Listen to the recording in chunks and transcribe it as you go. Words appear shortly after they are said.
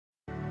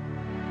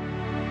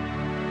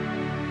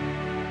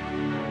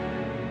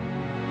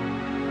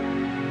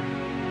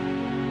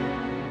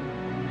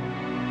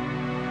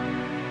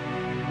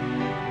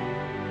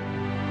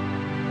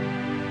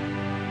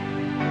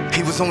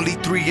He was only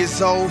 3 years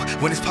old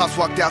when his pops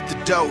walked out the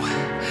door.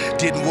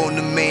 Didn't want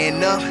to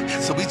man up,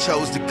 so he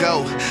chose to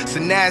go. So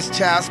now his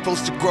child's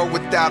supposed to grow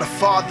without a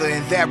father,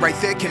 and that right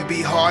there can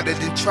be harder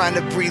than trying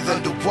to breathe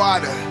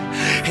underwater.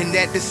 And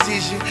that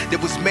decision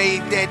that was made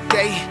that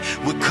day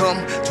would come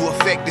to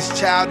affect this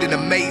child in a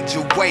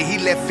major way. He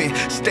left and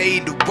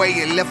stayed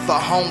away and left her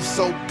home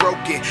so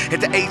broken.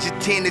 At the age of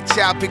 10, the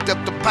child picked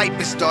up the pipe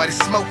and started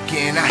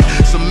smoking.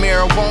 So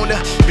marijuana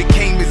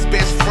became his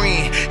best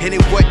friend, and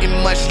it wasn't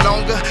much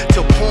longer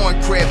till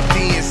porn crept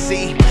in.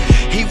 See,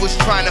 he was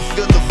trying to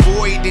fill the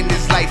void in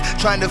his life,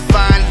 trying to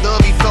find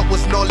love he felt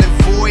was null and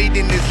void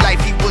in his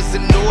life. He was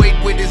annoyed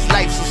with his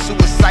life, so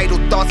suicidal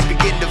thoughts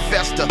began to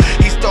fester.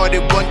 He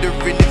started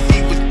wondering if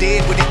he was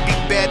dead, would it be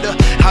better?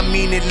 I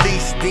mean, at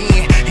least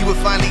then he would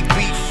finally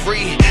be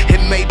free,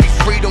 and maybe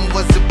freedom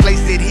was the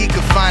place that he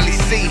could finally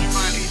see.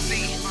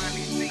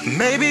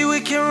 Maybe we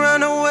can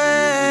run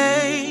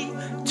away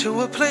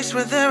to a place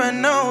where there are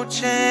no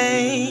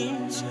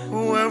chains,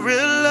 where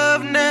real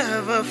love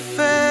never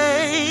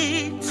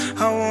fades.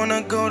 I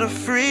wanna go to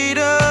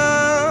freedom.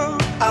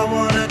 I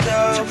wanna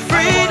go to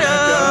freedom.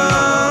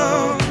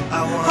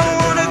 I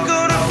wanna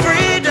go to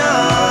freedom.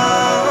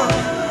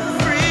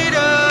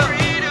 Freedom.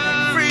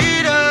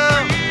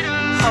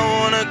 I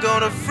wanna go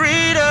to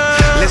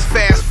freedom. Let's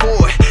fast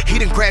forward. He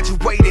done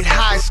graduated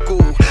high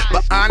school,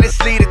 but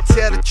honestly, to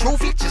tell the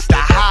truth, he just a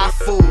high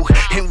fool.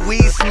 And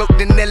weed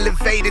smoked and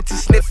elevated to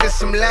sniffing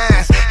some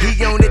lines.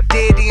 He on a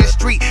dead-end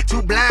street,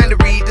 too blind to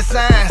read the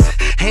signs.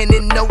 And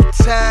in no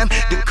time,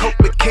 the coke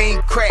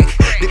became crack,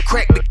 the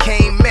crack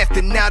became meth,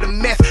 and now the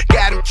meth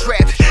got him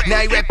trapped. Now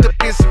he wrapped up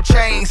in some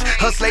chains,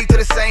 a slave to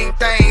the same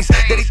things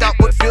that he thought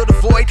would fill the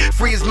void,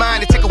 free his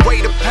mind and take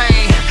away the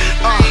pain.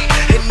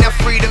 And now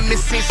freedom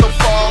is seen so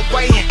far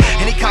away,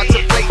 and he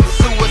contemplating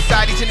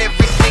suicide each and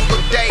every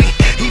single day.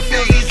 He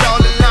feels he's all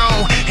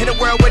alone in a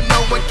world where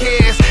no one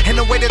cares, and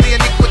the weight of the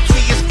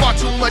iniquity is far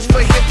too much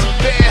for him to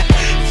bear.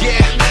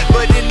 Yeah,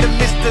 but in the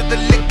midst of the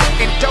liquor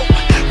and dope,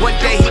 one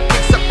day he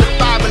picks up the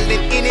Bible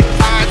and in it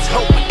finds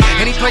hope.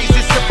 And he prays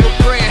this simple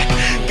prayer: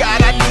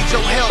 God, I need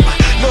your help.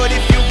 Lord,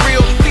 if you're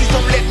real, please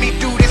don't let me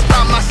do this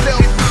by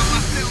myself.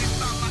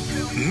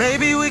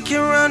 Maybe we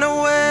can run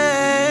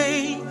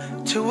away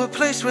to a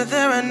place where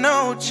there are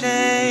no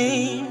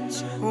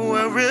chains,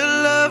 where real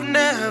love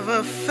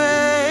never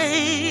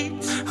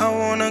fades. I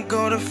wanna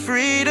go to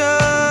freedom.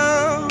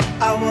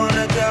 I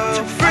wanna go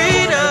to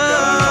freedom.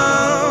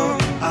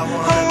 I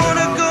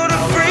wanna go to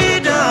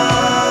freedom.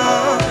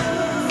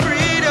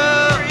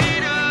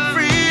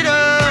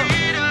 Freedom.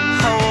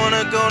 I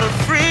wanna go to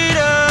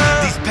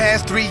freedom. These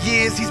past 3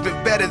 years, he's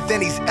been better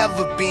than he's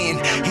ever been.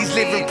 He's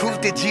living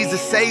proof that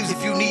Jesus saves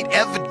if you need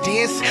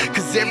evidence.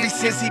 Cause ever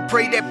since he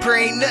prayed that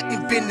prayer, ain't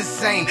nothing been the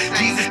same.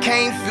 Jesus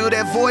came, filled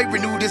that void,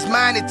 renewed his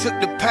mind, and took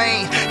the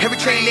pain. Every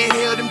chain that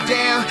held him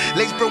down,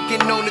 legs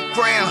broken on the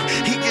ground.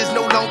 He is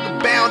no longer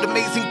bound.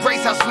 Amazing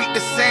grace, how sweet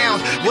the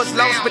sound. Was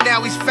lost, but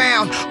now he's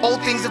found.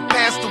 Old things have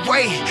passed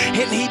away,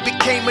 and he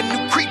became a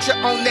new creature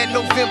on that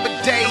November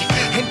day.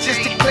 And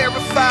just to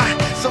clarify,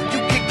 so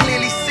you can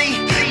clearly see,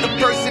 the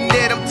person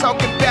that I'm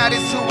talking about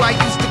is who I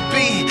used to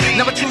be.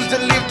 Now I choose to